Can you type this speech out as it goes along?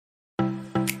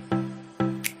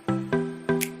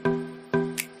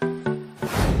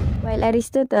while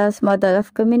Aristotle's model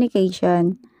of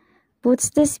communication puts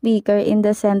the speaker in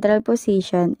the central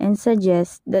position and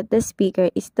suggests that the speaker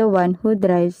is the one who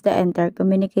drives the entire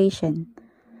communication.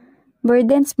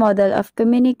 Burden's model of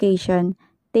communication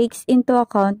takes into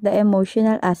account the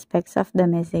emotional aspects of the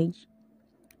message.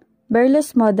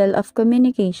 Berlo'S model of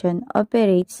communication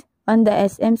operates on the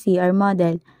SMCR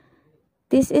model.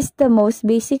 This is the most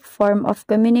basic form of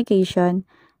communication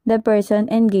the person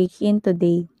engaged in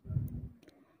today.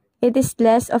 It is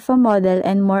less of a model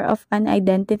and more of an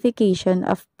identification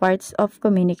of parts of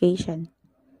communication.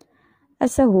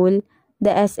 As a whole,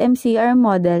 the SMCR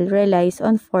model relies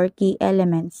on 4 key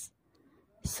elements.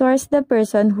 Source: the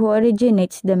person who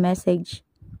originates the message.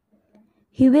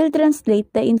 He will translate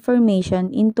the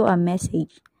information into a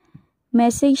message.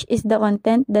 Message is the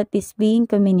content that is being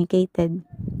communicated.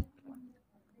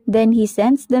 Then he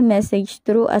sends the message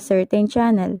through a certain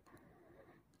channel.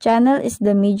 Channel is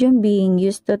the medium being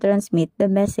used to transmit the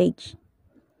message.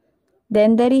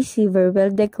 Then the receiver will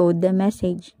decode the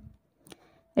message.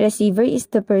 Receiver is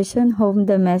the person whom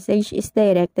the message is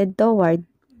directed toward.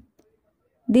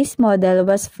 This model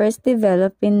was first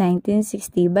developed in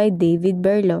 1960 by David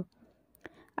Berlo,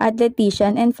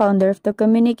 athetician and founder of the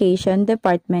communication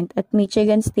department at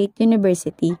Michigan State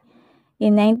University.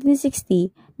 In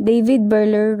 1960, David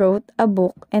Berlo wrote a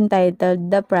book entitled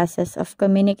The Process of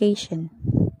Communication.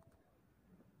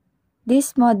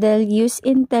 This model used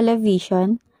in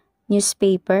television,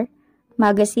 newspaper,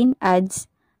 magazine ads,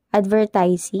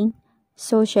 advertising,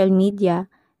 social media,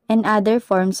 and other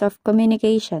forms of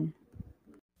communication.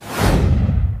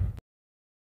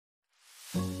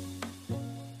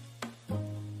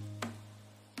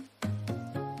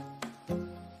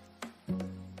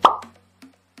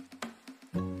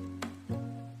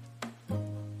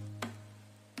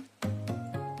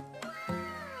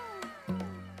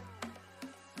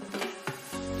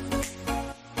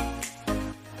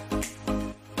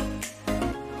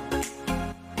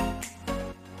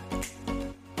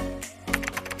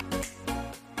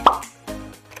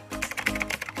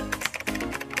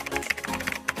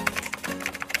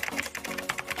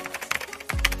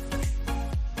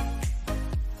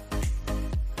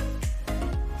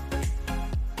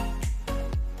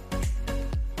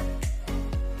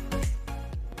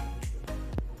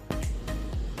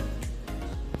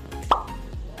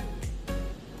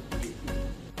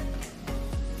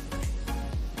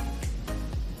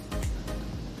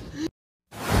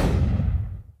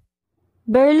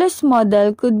 Berlo'S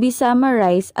model could be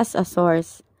summarized as a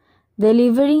source,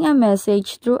 delivering a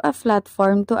message through a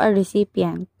platform to a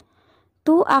recipient.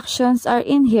 2 actions are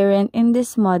inherent in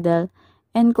this model,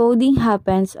 and coding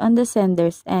happens on the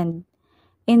sender's end,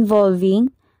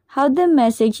 involving how the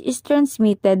message is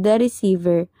transmitted. The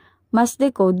receiver must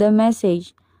decode the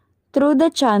message through the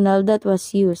channel that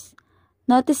was used.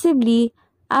 Noticeably,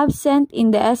 absent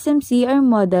in the SMCR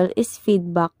model is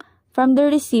feedback from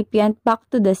the recipient back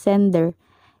to the sender.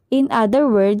 In other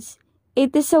words,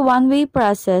 it is a one-way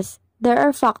process. There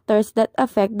are factors that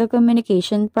affect the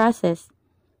communication process.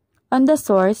 On the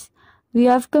source, we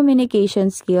have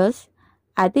communication skills,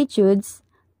 attitudes,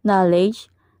 knowledge,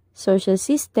 social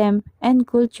system, and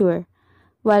culture.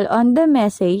 While on the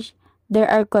message,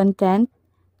 there are content,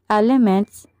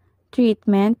 elements,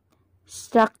 treatment,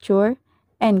 structure,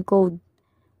 and code.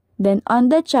 Then on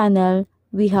the channel,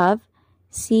 we have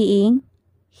seeing,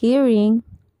 hearing,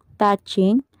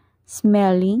 touching,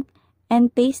 smelling,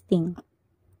 and tasting.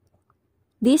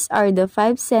 These are the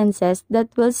 5 senses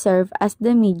that will serve as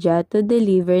the media to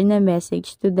deliver the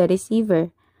message to the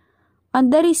receiver. On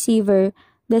the receiver,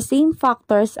 the same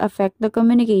factors affect the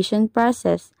communication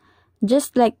process.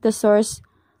 Just like the source,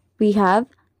 we have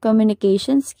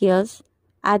communication skills,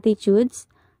 attitudes,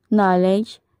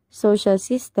 knowledge, social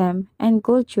system, and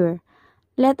culture.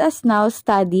 Let us now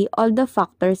study all the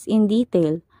factors in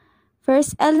detail.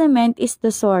 First element is the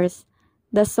source.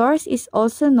 The source is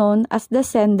also known as the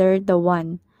sender, the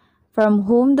one from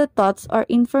whom the thoughts or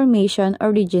information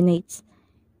originates.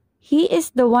 He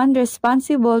is the one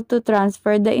responsible to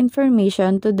transfer the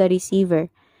information to the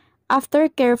receiver, after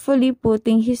carefully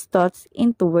putting his thoughts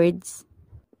into words.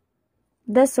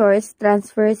 The source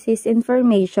transfers his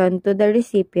information to the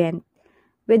recipient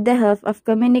with the help of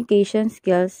communication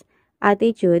skills,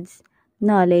 attitudes,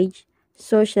 knowledge,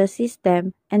 social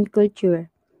system, and culture.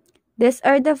 These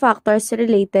are the factors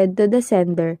related to the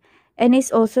sender and is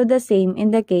also the same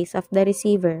in the case of the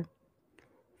receiver.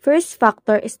 First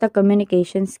factor is the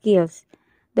communication skills.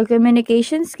 The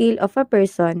communication skill of a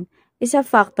person is a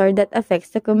factor that affects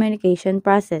the communication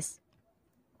process.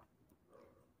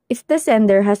 If the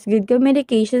sender has good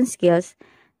communication skills,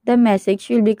 the message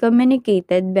will be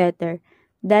communicated better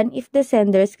than if the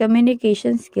sender's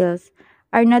communication skills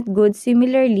are not good.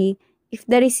 Similarly, if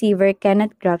the receiver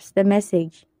cannot grasp the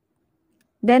message,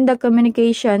 then the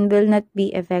communication will not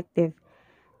be effective.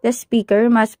 The speaker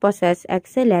must possess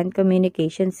excellent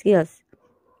communication skills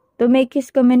to make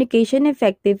his communication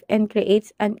effective and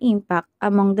creates an impact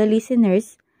among the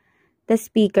listeners. The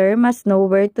speaker must know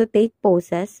where to take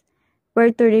pauses,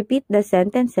 where to repeat the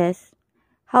sentences,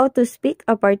 how to speak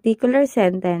a particular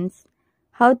sentence,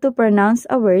 how to pronounce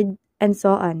a word, and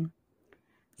so on.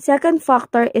 Second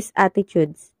factor is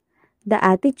attitudes. The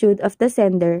attitude of the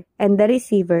sender and the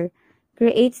receiver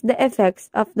creates the effects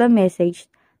of the message.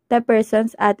 The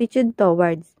person's attitude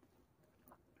towards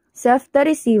self, the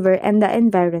receiver, and the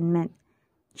environment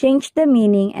change the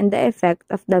meaning and the effect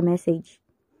of the message.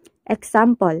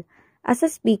 Example, as a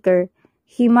speaker,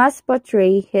 he must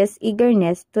portray his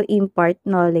eagerness to impart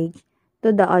knowledge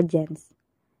to the audience,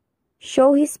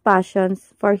 show his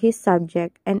passions for his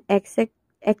subject, and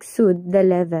exude the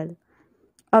level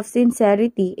of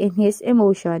sincerity in his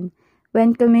emotion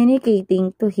when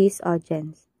communicating to his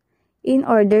audience. In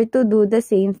order to do the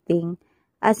same thing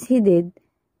as he did,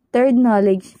 third,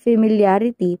 knowledge,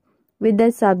 familiarity with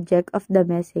the subject of the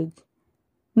message,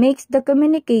 makes the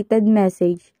communicated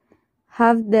message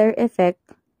have their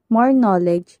effect. More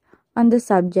knowledge on the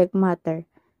subject matter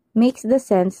makes the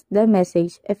sense the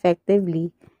message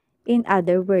effectively. In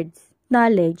other words,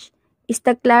 knowledge is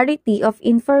the clarity of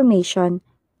information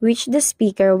which the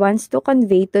speaker wants to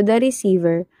convey to the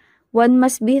receiver. One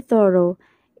must be thorough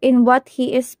in what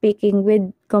he is speaking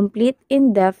with complete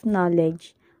in-depth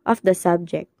knowledge of the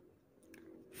subject.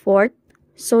 Fourth,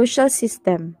 social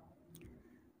system.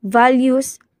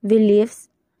 Values, beliefs,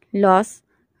 laws,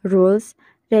 rules,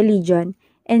 religion,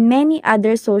 and many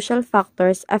other social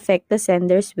factors affect the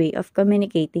sender's way of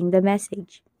communicating the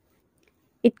message.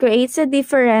 It creates a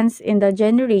difference in the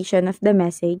generation of the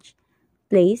message.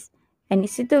 Place and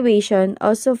situation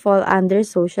also fall under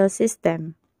social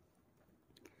system.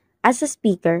 As a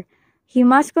speaker, he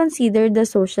must consider the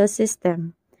social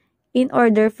system in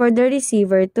order for the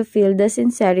receiver to feel the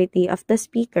sincerity of the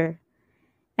speaker,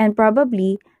 and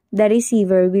probably the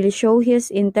receiver will show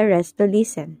his interest to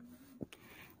listen.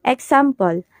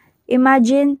 Example,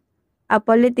 imagine a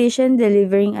politician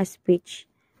delivering a speech.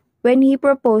 When he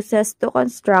proposes to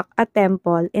construct a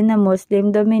temple in a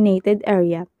Muslim-dominated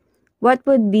area, what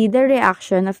would be the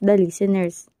reaction of the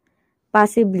listeners?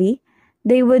 Possibly,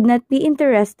 they would not be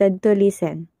interested to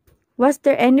listen. Was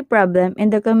there any problem in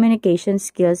the communication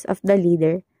skills of the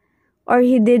leader? Or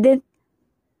he didn't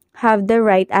have the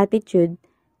right attitude?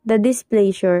 The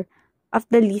displeasure of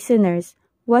the listeners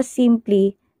was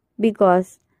simply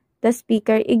because the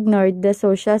speaker ignored the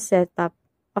social setup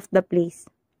of the place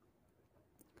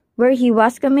where he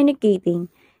was communicating.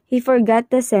 He forgot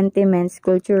the sentiments,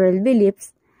 cultural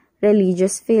beliefs,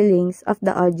 religious feelings of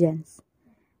the audience.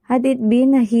 Had it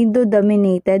been a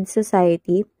Hindu-dominated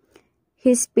society,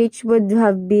 his speech would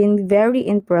have been very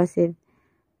impressive.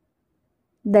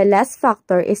 The last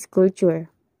factor is culture.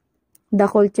 The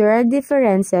cultural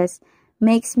differences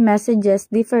makes messages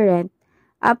different.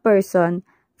 A person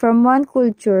from one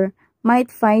culture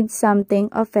might find something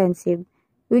offensive,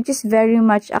 which is very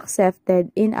much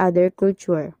accepted in other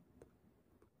culture.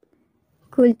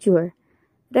 Culture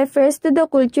refers to the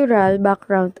cultural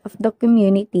background of the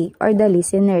community or the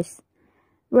listeners,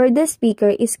 where the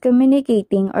speaker is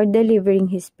communicating or delivering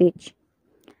his speech.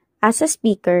 As a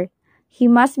speaker, he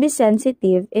must be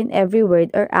sensitive in every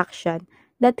word or action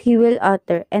that he will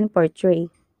utter and portray.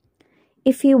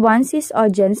 If he wants his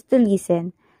audience to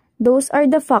listen, those are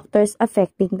the factors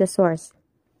affecting the source.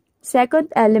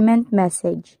 Second element,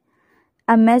 message.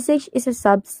 A message is a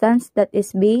substance that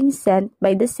is being sent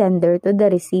by the sender to the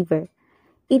receiver.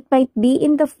 It might be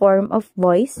in the form of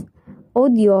voice,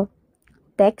 audio,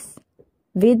 text,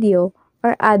 video,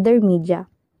 or other media.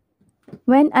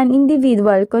 When an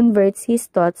individual converts his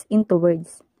thoughts into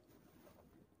words,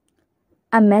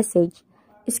 a message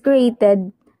is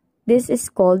created. This is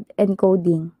called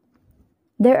encoding.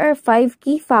 There are 5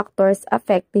 key factors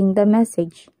affecting the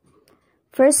message.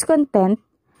 First, content.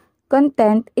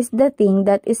 Content is the thing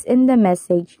that is in the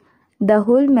message. The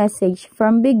whole message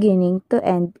from beginning to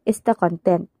end is the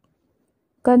content.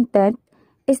 Content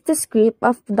is the script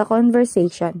of the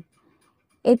conversation.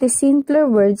 It is simpler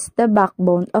words, the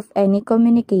backbone of any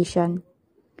communication.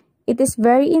 It is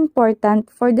very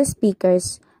important for the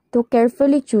speakers to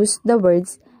carefully choose the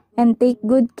words and take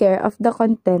good care of the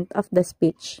content of the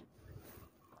speech.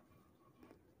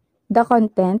 The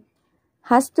content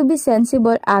has to be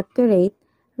sensible, accurate,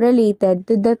 related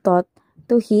to the thought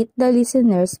to hit the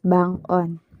listeners bang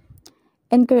on,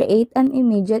 and create an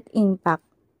immediate impact.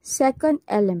 Second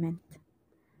element.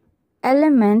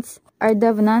 Elements are the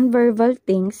nonverbal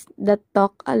things that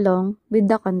talk along with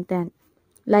the content,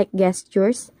 like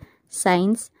gestures,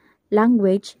 signs,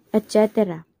 language,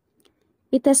 etc.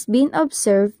 It has been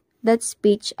observed that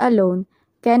speech alone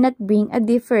cannot bring a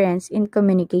difference in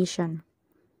communication.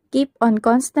 Keep on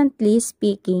constantly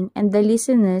speaking and the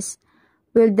listeners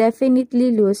will definitely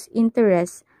lose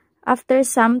interest. After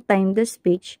some time, the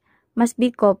speech must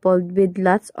be coupled with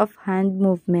lots of hand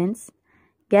movements,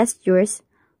 gestures,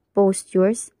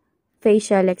 postures,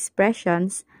 facial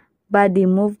expressions, body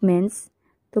movements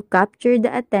to capture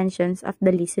the attentions of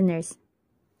the listeners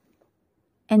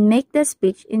and make the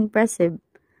speech impressive.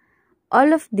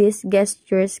 All of these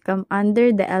gestures come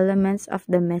under the elements of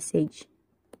the message.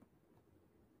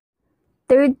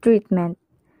 Third treatment.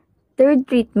 Third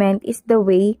treatment is the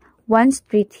way one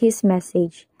treats his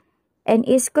message and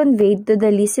is conveyed to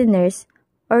the listeners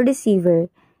or receiver.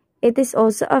 It is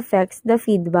also affects the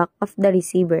feedback of the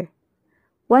receiver.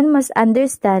 One must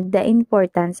understand the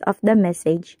importance of the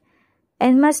message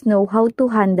and must know how to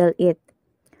handle it.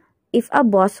 If a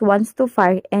boss wants to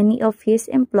fire any of his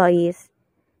employees,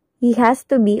 he has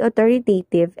to be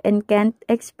authoritative and can't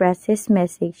express his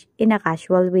message in a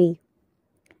casual way.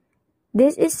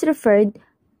 This is referred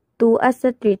to as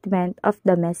the treatment of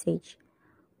the message.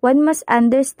 One must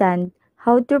understand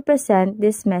how to present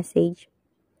this message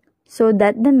so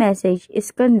that the message is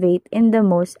conveyed in the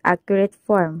most accurate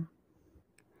form.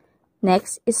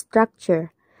 Next is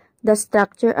structure. The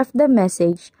structure of the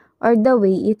message or the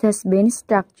way it has been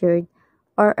structured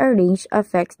or arranged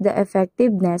affects the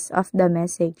effectiveness of the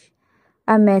message.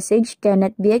 A message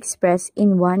cannot be expressed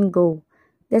in one go.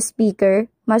 The speaker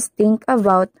must think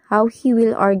about how he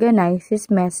will organize his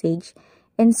message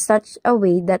in such a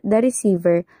way that the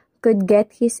receiver could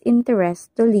get his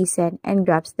interest to listen and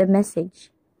grasp the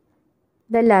message.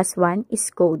 The last one is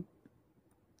code.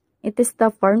 It is the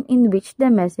form in which the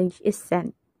message is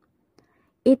sent.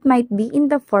 It might be in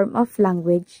the form of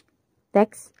language,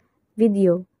 text,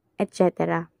 video,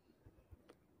 etc.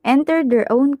 Enter their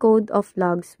own code of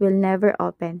logs will never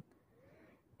open.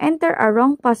 Enter a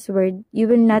wrong password, you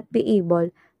will not be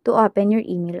able to open your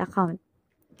email account.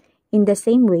 In the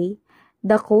same way,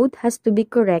 the code has to be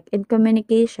correct in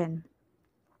communication.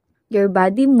 Your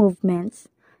body movements,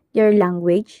 your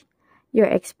language, your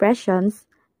expressions,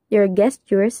 your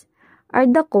gestures are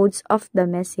the codes of the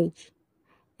message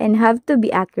and have to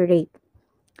be accurate.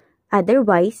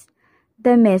 Otherwise,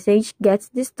 the message gets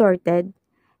distorted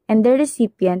and the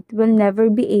recipient will never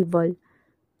be able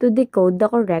to decode the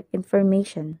correct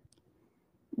information.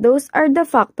 Those are the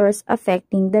factors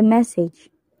affecting the message.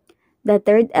 The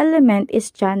third element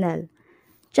is channel.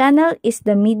 Channel is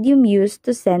the medium used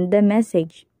to send the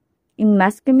message in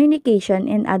mass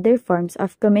communication and other forms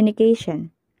of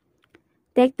communication.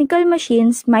 Technical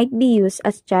machines might be used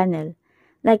as channel,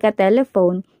 like a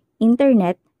telephone,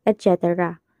 internet,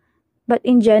 etc. But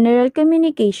in general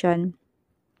communication,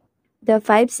 the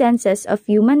five senses of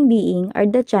human being are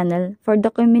the channel for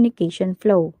the communication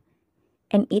flow,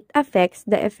 and it affects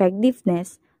the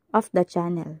effectiveness of the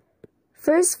channel.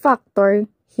 First factor,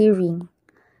 hearing.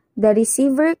 The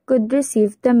receiver could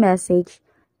receive the message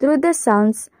through the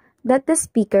sounds that the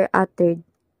speaker uttered.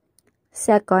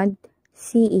 Second,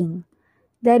 seeing.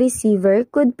 The receiver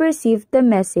could perceive the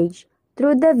message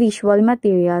through the visual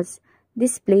materials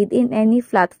displayed in any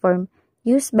platform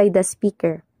used by the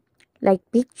speaker, like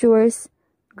pictures,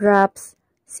 graphs,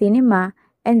 cinema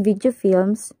and video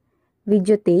films,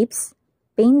 videotapes,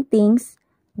 paintings,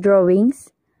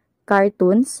 drawings,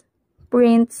 cartoons,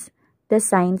 prints,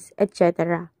 designs,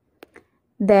 etc.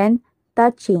 Then,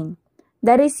 touching.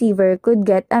 The receiver could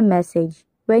get a message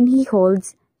when he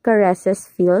holds, caresses,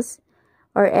 feels,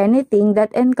 or anything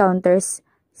that encounters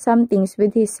some things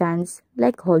with his hands,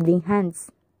 like holding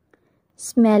hands.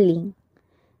 Smelling.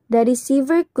 The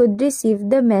receiver could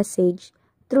receive the message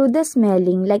through the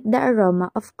smelling, like the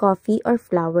aroma of coffee or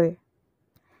flower.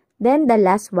 Then the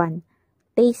last one,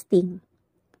 tasting.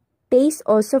 Taste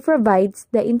also provides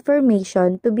the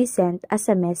information to be sent as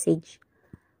a message.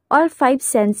 All five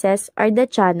senses are the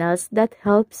channels that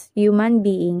helps human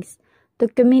beings to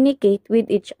communicate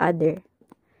with each other.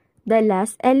 The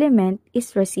last element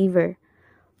is receiver.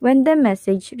 When the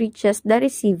message reaches the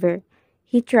receiver,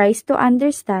 he tries to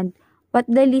understand what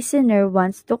the listener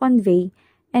wants to convey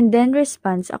and then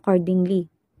responds accordingly.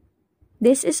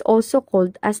 This is also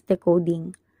called as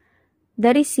decoding.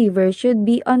 The receiver should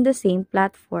be on the same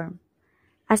platform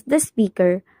as the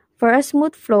speaker for a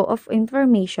smooth flow of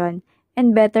information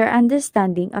and better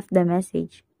understanding of the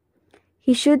message.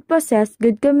 He should possess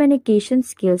good communication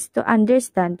skills to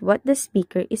understand what the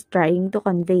speaker is trying to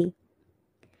convey.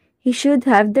 He should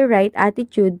have the right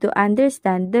attitude to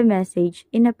understand the message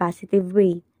in a positive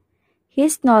way.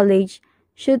 His knowledge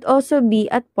should also be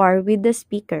at par with the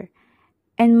speaker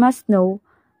and must know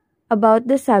about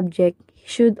the subject. He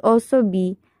should also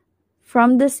be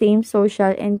from the same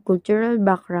social and cultural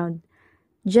background,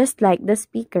 just like the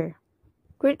speaker.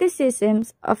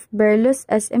 Criticisms of Berlo'S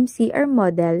SMCR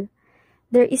model: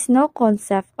 there is no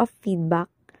concept of feedback,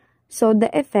 so the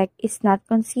effect is not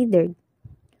considered.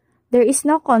 There is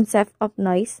no concept of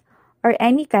noise or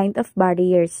any kind of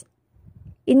barriers.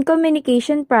 In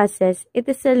communication process,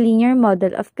 it is a linear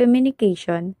model of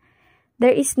communication.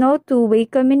 There is no two-way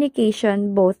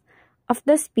communication. Both of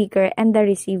the speaker and the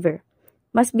receiver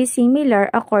must be similar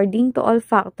according to all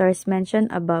factors mentioned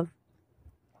above,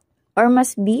 or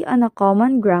must be on a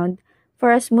common ground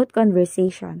for a smooth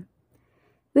conversation,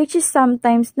 which is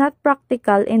sometimes not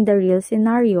practical in the real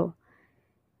scenario.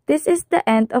 This is the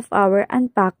end of our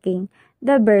unpacking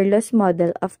the Berlo'S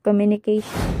model of communication.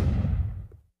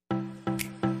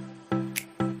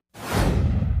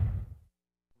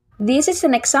 This is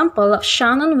an example of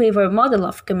Shannon-Weaver model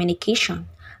of communication.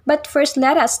 But first,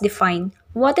 let us define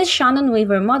what is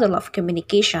Shannon-Weaver model of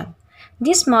communication.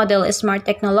 This model is more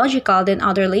technological than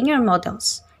other linear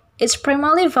models. Its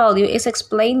primary value is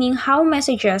explaining how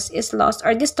messages is lost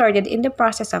or distorted in the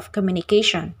process of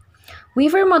communication.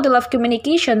 Weaver model of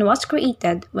communication was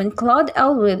created when Claude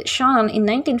Elwood Shannon in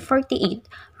 1948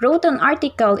 wrote an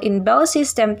article in Bell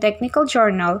System Technical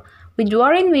Journal with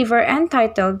Warren Weaver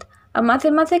entitled A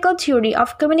Mathematical Theory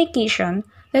of Communication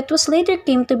that was later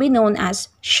came to be known as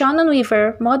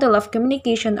Shannon-Weaver Model of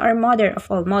Communication or Mother of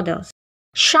All Models.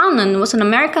 Shannon was an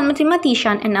American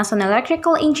mathematician, and as an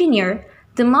electrical engineer,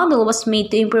 the model was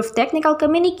made to improve technical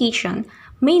communication,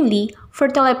 mainly for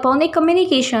telephonic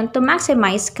communication to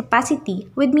maximize capacity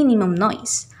with minimum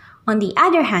noise. On the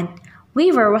other hand,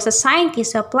 Weaver was a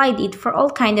scientist who applied it for all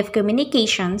kinds of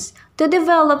communications to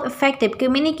develop effective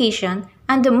communication,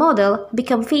 and the model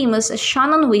became famous as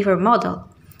Shannon-Weaver model.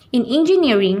 In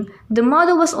engineering, the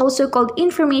model was also called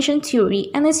information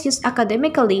theory and is used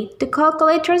academically to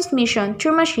calculate transmission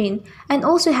through machine and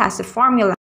also has a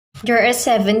formula. There are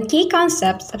 7 key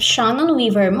concepts of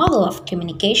Shannon-Weaver model of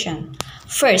communication.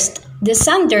 First, the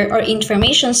sender or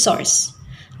information source.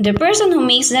 The person who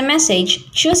makes the message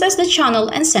chooses the channel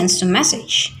and sends the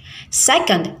message.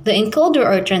 Second, the encoder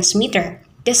or transmitter.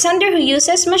 The sender who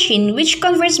uses machine which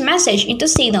converts message into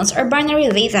signals or binary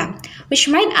data, which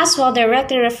might as well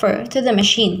directly refer to the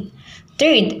machine.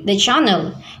 Third, the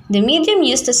channel, the medium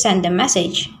used to send the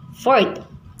message. Fourth,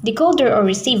 decoder or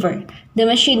receiver, the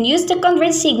machine used to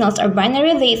convert signals or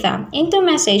binary data into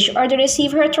message, or the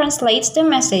receiver translates the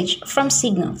message from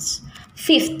signals.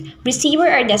 Fifth, receiver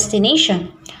or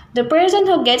destination, the person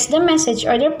who gets the message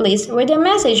or the place where the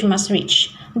message must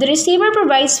reach. The receiver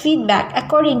provides feedback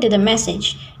according to the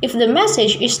message. If the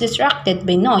message is distracted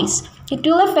by noise, it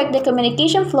will affect the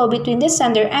communication flow between the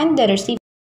sender and the receiver.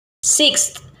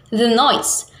 Sixth, the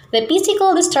noise, the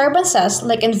physical disturbances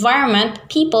like environment,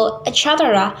 people,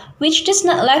 etc., which does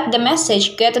not let the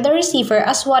message get to the receiver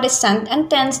as what is sent and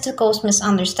tends to cause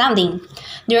misunderstanding.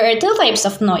 There are 2 types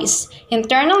of noise: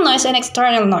 internal noise and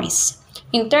external noise.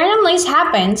 Internal noise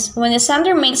happens when the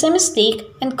sender makes a mistake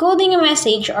encoding a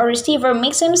message or receiver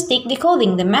makes a mistake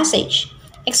decoding the message.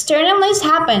 External noise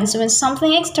happens when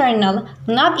something external,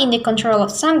 not in the control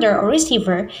of sender or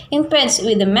receiver, impedes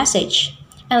with the message.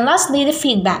 And lastly, the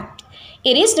feedback.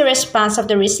 It is the response of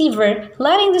the receiver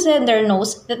letting the sender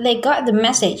knows that they got the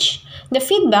message. The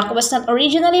feedback was not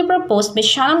originally proposed by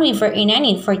Shannon-Weaver in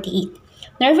 1948.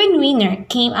 Nervin Wiener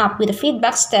came up with a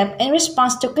feedback step in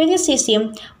response to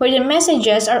criticism where the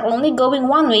messages are only going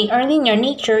one way or linear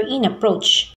nature in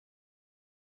approach.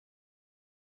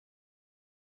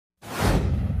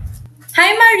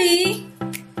 Hi, Marie!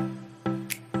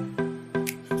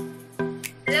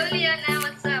 Hello, Leona.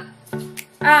 What's up?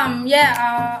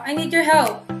 I need your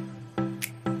help.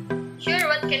 Sure,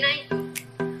 what can I do?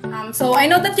 So I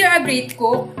know that you're a great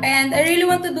cook, and I really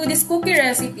want to do this cookie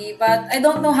recipe, but I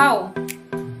don't know how.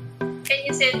 Can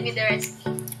you send me the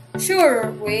recipe?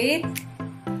 Sure, wait.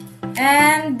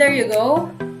 And there you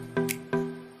go.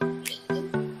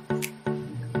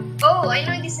 Oh, I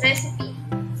know this recipe.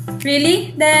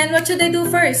 Really? Then what should I do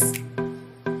first?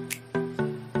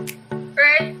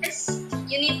 First,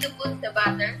 you need to put the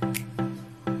butter.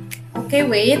 Okay,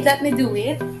 wait. Let me do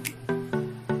it.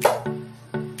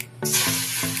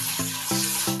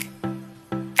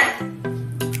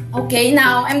 Okay,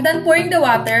 now I'm done pouring the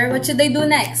water. What should I do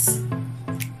next?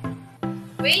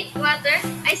 Wait, water?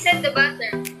 I said the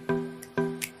butter.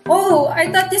 Oh, I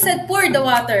thought you said pour the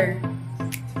water.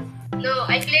 No,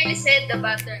 I clearly said the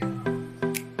butter.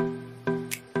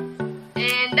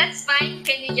 And that's fine.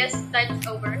 Can you just start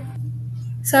over?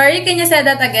 Sorry, can you say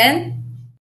that again?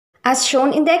 As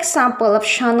shown in the example of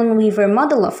Shannon-Weaver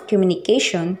model of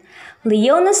communication,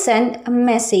 Leona sent a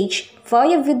message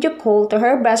via video call to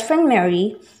her best friend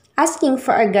Mary, asking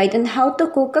for a guide on how to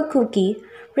cook a cookie,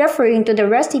 referring to the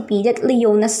recipe that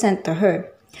Leona sent to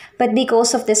her. But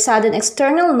because of the sudden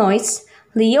external noise,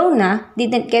 Leona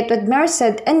didn't get what Mary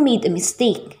said and made a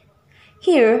mistake.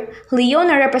 Here,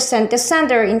 Leona represents the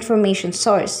sender information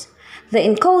source. The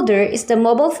encoder is the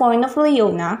mobile phone of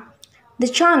Leona. The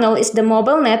channel is the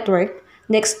mobile network.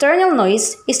 The external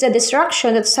noise is the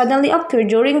distraction that suddenly occurred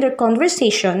during their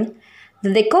conversation. The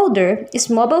decoder is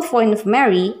mobile phone of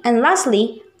Mary. And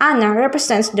lastly, Anna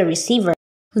represents the receiver.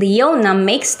 Leona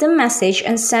makes the message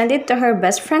and sends it to her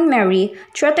best friend Mary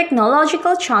through a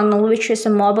technological channel which is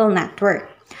a mobile network.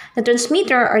 The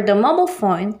transmitter or the mobile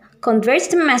phone converts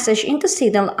the message into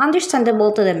signal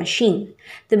understandable to the machine.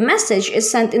 The message is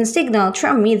sent in signal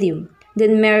through a medium.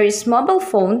 Then Mary's mobile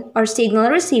phone or signal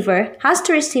receiver has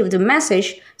to receive the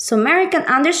message so Mary can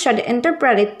understand and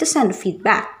interpret it to send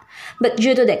feedback. But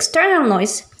due to the external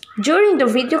noise, during the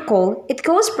video call, it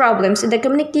caused problems in the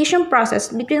communication process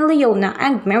between Leona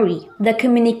and Mary. The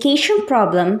communication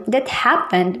problem that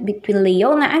happened between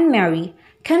Leona and Mary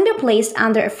can be placed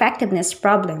under effectiveness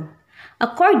problem.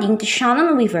 According to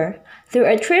Shannon-Weaver, there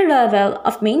are 3 levels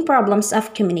of main problems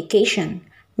of communication,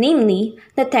 namely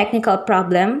the technical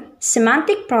problem,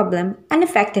 semantic problem, and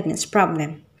effectiveness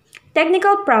problem.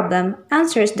 Technical problem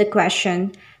answers the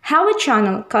question how a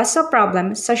channel causes a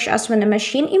problem, such as when a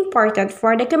machine imported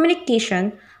for the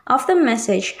communication of the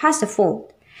message has a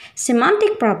fault.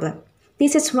 Semantic problem.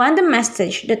 This is when the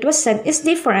message that was sent is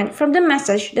different from the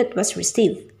message that was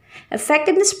received.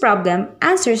 Effectiveness problem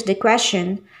answers the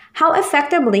question how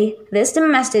effectively does the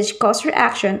message cause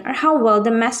reaction or how well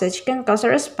the message can cause a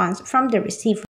response from the receiver.